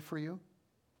category for you.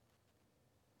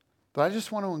 But I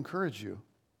just want to encourage you,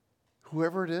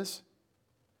 whoever it is,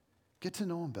 get to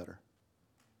know them better.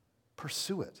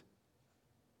 pursue it.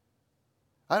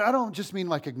 I don't just mean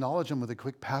like acknowledge them with a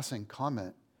quick passing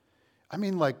comment. I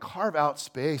mean like carve out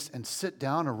space and sit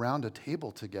down around a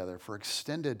table together for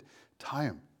extended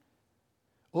time.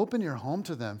 Open your home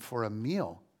to them for a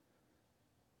meal.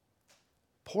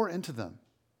 Pour into them.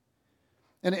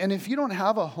 And if you don't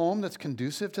have a home that's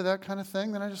conducive to that kind of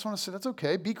thing, then I just want to say that's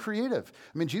okay. Be creative.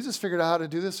 I mean, Jesus figured out how to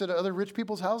do this at other rich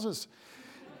people's houses.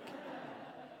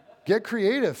 Get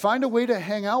creative. Find a way to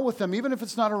hang out with them, even if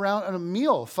it's not around a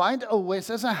meal. Find a way. It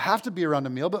doesn't have to be around a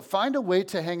meal, but find a way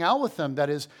to hang out with them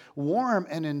that is warm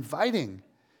and inviting.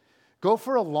 Go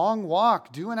for a long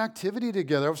walk. Do an activity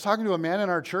together. I was talking to a man in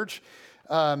our church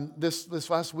this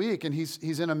last week, and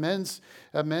he's in a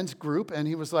men's group, and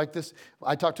he was like this.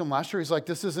 I talked to him last year. He's like,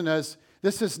 this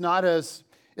is not as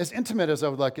intimate as I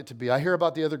would like it to be. I hear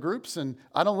about the other groups, and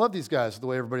I don't love these guys the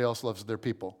way everybody else loves their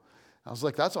people. I was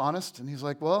like, that's honest. And he's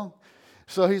like, well,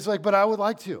 so he's like, but I would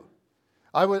like to.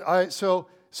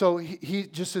 So he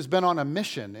just has been on a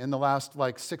mission in the last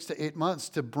like 6 to 8 months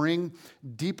to bring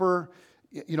deeper,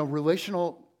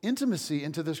 relational intimacy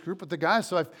into this group with the guys.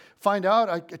 So I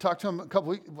talked to him a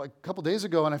couple days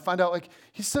ago, and I find out like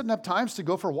he's setting up times to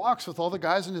go for walks with all the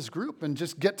guys in his group and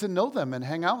just get to know them and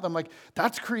hang out with them. Like,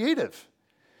 that's creative.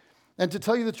 And to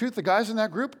tell you the truth, the guys in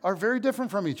that group are very different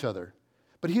from each other.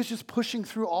 But he's just pushing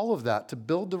through all of that to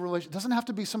build the relationship. It doesn't have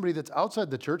to be somebody that's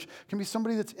outside the church. It can be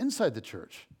somebody that's inside the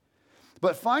church.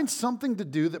 But find something to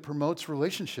do that promotes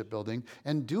relationship building,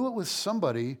 and do it with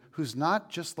somebody who's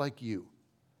not just like you.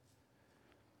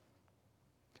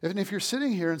 And if you're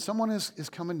sitting here and someone is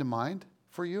coming to mind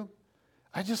for you,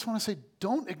 I just want to say,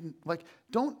 don't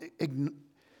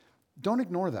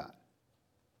ignore that.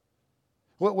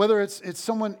 Whether it's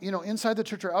someone inside the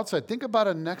church or outside, think about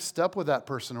a next step with that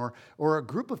person, or a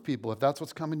group of people, if that's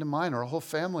what's coming to mind, or a whole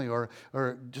family, or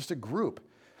just a group.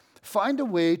 Find a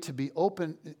way to be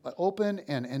open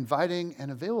and inviting and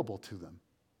available to them.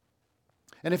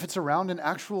 And if it's around an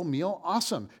actual meal,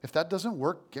 awesome. If that doesn't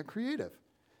work, get creative.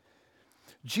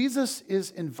 Jesus is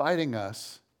inviting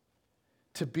us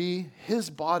to be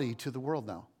his body to the world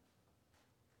now.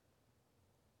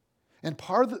 And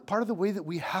part of the way that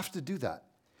we have to do that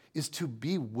is to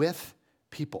be with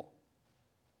people.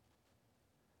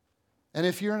 And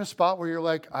if you're in a spot where you're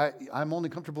like, I'm only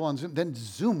comfortable on Zoom, then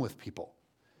Zoom with people.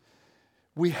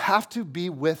 We have to be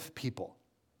with people.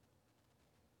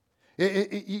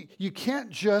 You can't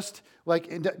just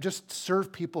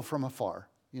serve people from afar.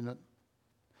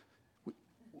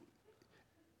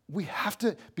 We have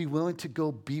to be willing to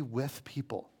go be with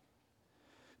people.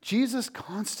 Jesus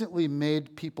constantly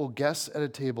made people guests at a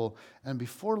table, and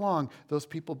before long, those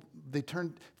people, they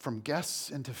turned from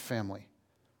guests into family.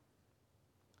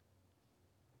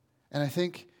 And I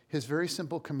think his very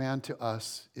simple command to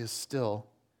us is still,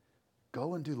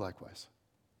 go and do likewise.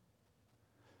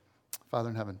 Father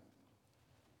in heaven,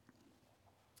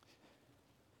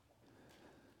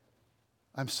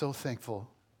 I'm so thankful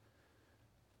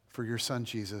for your son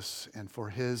Jesus and for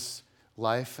his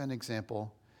life and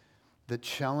example that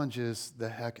challenges the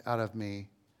heck out of me,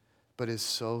 but is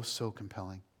so, so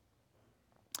compelling.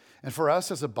 And for us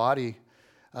as a body,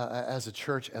 as a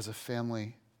church, as a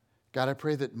family, God, I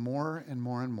pray that more and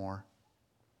more and more,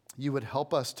 you would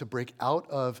help us to break out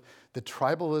of the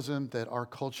tribalism that our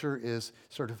culture is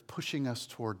sort of pushing us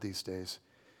toward these days,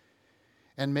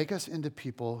 and make us into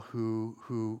people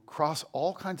who cross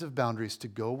all kinds of boundaries to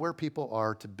go where people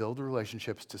are, to build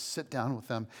relationships, to sit down with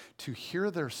them, to hear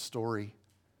their story,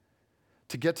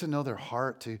 to get to know their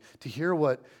heart, to hear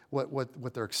what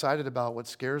they're excited about, what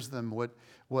scares them,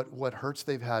 what hurts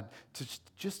they've had, to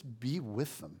just be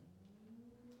with them.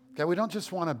 God, we don't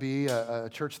just want to be a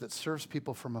church that serves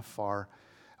people from afar.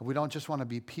 We don't just want to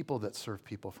be people that serve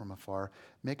people from afar.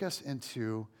 Make us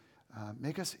into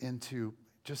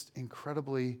just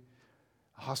incredibly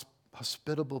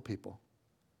hospitable people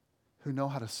who know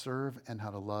how to serve and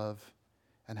how to love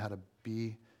and how to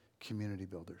be community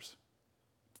builders.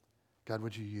 God,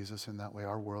 would you use us in that way?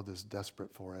 Our world is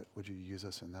desperate for it. Would you use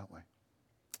us in that way?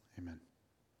 Amen.